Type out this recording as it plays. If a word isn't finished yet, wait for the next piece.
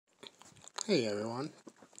Hey everyone,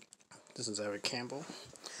 this is Campbell.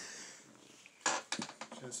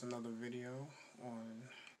 Just another video on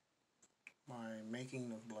my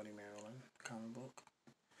making of Bloody Marilyn comic book.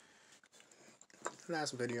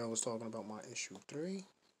 Last video I was talking about my issue 3,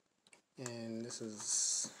 and this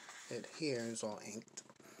is it here. It's all inked.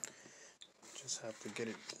 Just have to get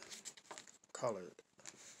it colored.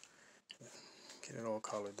 Get it all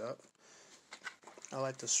colored up. I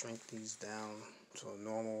like to shrink these down to a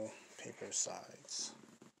normal paper size.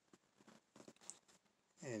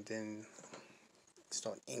 And then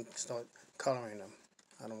start coloring them.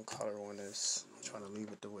 I don't color on this. I try to leave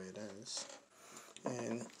it the way it is.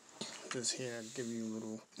 And this here give you a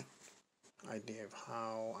little idea of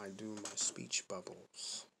how I do my speech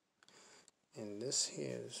bubbles. And this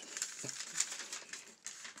here is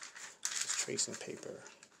tracing paper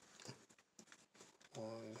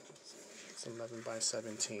on it's 11 by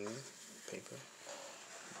 17 paper.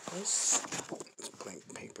 This is blank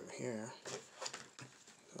paper here.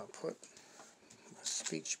 So I put my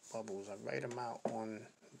speech bubbles. I write them out on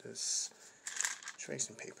this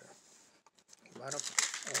tracing paper. Right up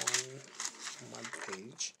on my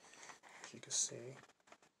page. As you can see,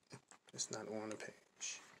 it's not on the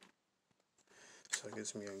page. So it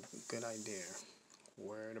gives me a good idea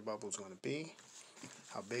where the bubble's going to be,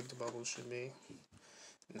 how big the bubbles should be,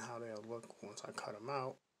 and how they'll look once I cut them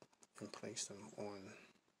out and place them on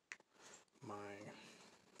my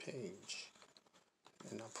page.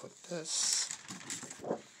 And I put this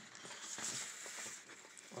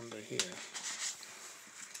under here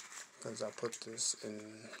because I put this in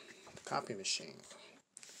the copy machine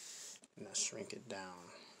and I shrink it down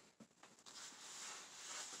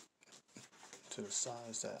to the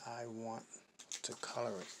size that I want to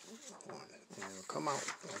color it on, and it'll come out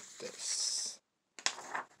like this.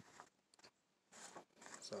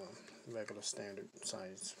 So regular standard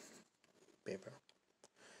size paper,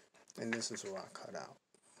 and this is what I cut out.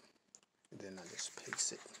 And then I just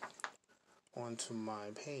paste it onto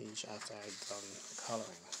my page after I've done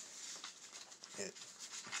coloring it.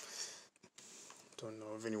 Don't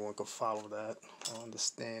know if anyone could follow that or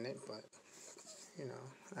understand it, but you know,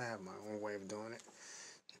 I have my own way of doing it.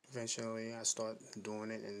 Eventually I start doing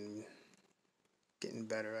it and getting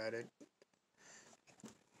better at it,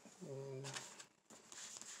 and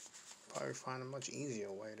probably find a much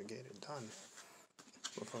easier way to get it done.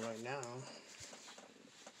 But for right now,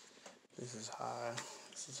 this is how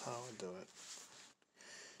I do it.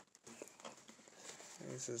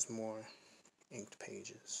 This is more inked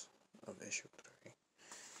pages of issue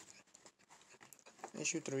 3.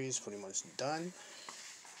 Issue 3 is pretty much done,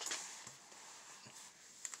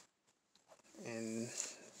 and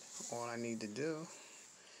all I need to do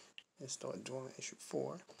is start doing issue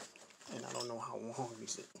 4, and I don't know how long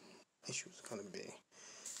these issues are going to be,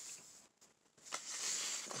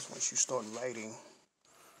 because once you start writing,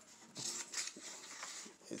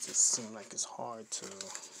 it just seems like it's hard to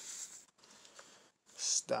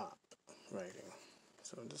stop writing.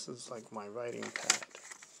 So this is like my writing pad,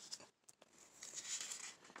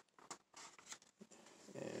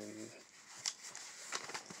 and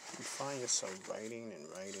you find yourself writing and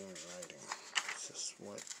writing and writing. It's just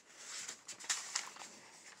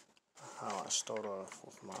how I start off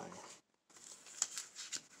with my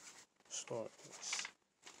stories.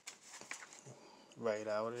 Write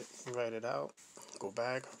it out, go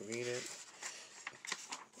back, read it,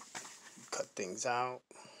 cut things out,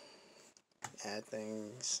 add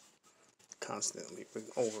things, constantly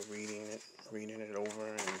reading it over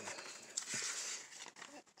and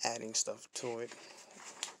adding stuff to it.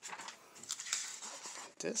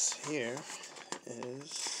 This here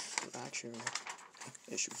is actually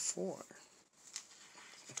issue 4.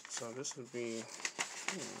 So this would be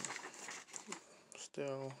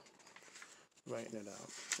still writing it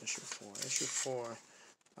out. Issue 4. Issue 4,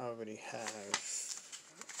 I already have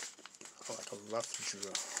like a rough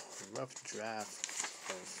draft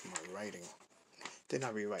of my writing. Did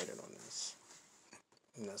not rewrite it on this.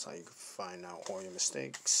 And that's how you can find out all your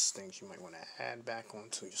mistakes, things you might want to add back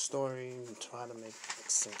onto your story, and try to make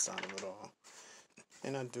sense out of it all.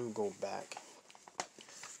 And I do go back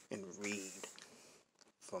and read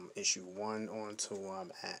from issue 1 on to where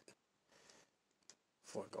I'm at.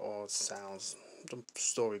 For it all sounds, the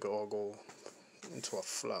story could all go into a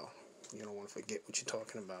flow. You don't want to forget what you're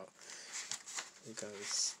talking about,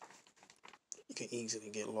 because you can easily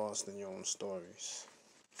get lost in your own stories.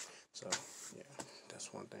 So yeah,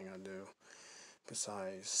 that's one thing I do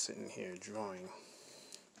besides sitting here drawing.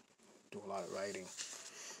 Do a lot of writing.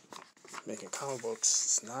 Making comic books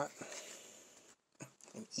is not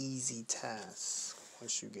an easy task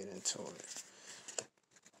once you get into it.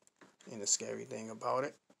 And the scary thing about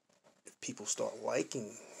it, if people start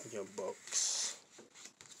liking your books,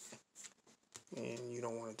 and you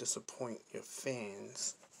don't want to disappoint your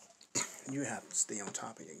fans, you have to stay on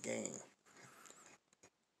top of your game.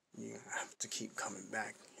 You have to keep coming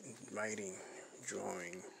back and writing,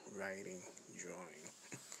 drawing, writing, drawing.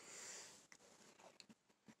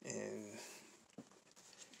 And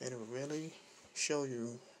it'll really show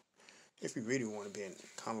you if you really want to be a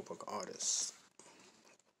comic book artist,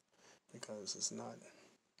 because it's not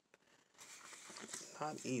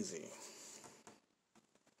easy.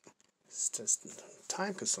 It's just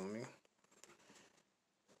time consuming,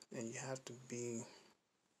 and you have to be,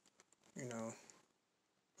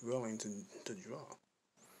 willing to draw.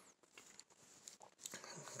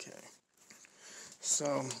 Okay,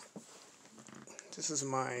 so this is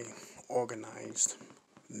my organized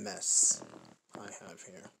mess I have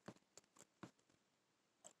here.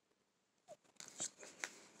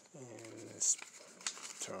 And it's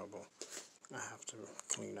terrible. I have to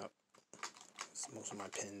clean up most of my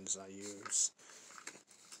pens I use.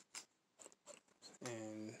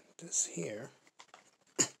 And this here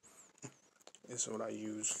is what I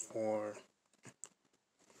use for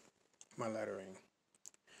my lettering.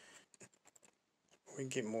 We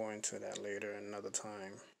get more into that later another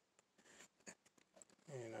time.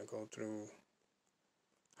 And I go through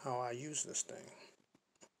how I use this thing.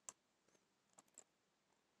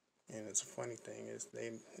 And it's a funny thing is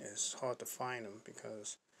it's hard to find them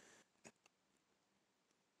because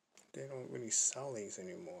they don't really sell these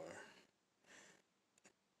anymore.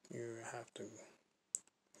 You have to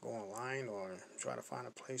go online or try to find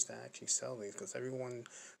a place to actually sell these, because everyone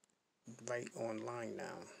write online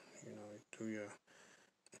now, through your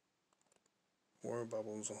word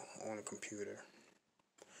bubbles on a computer.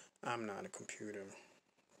 I'm not a computer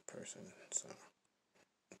person, so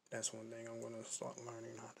that's one thing I'm going to start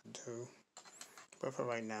learning how to do. But for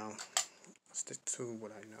right now, stick to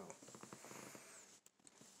what I know.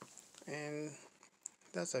 And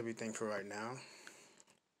that's everything for right now.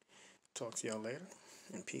 Talk to y'all later,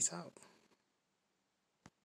 and peace out.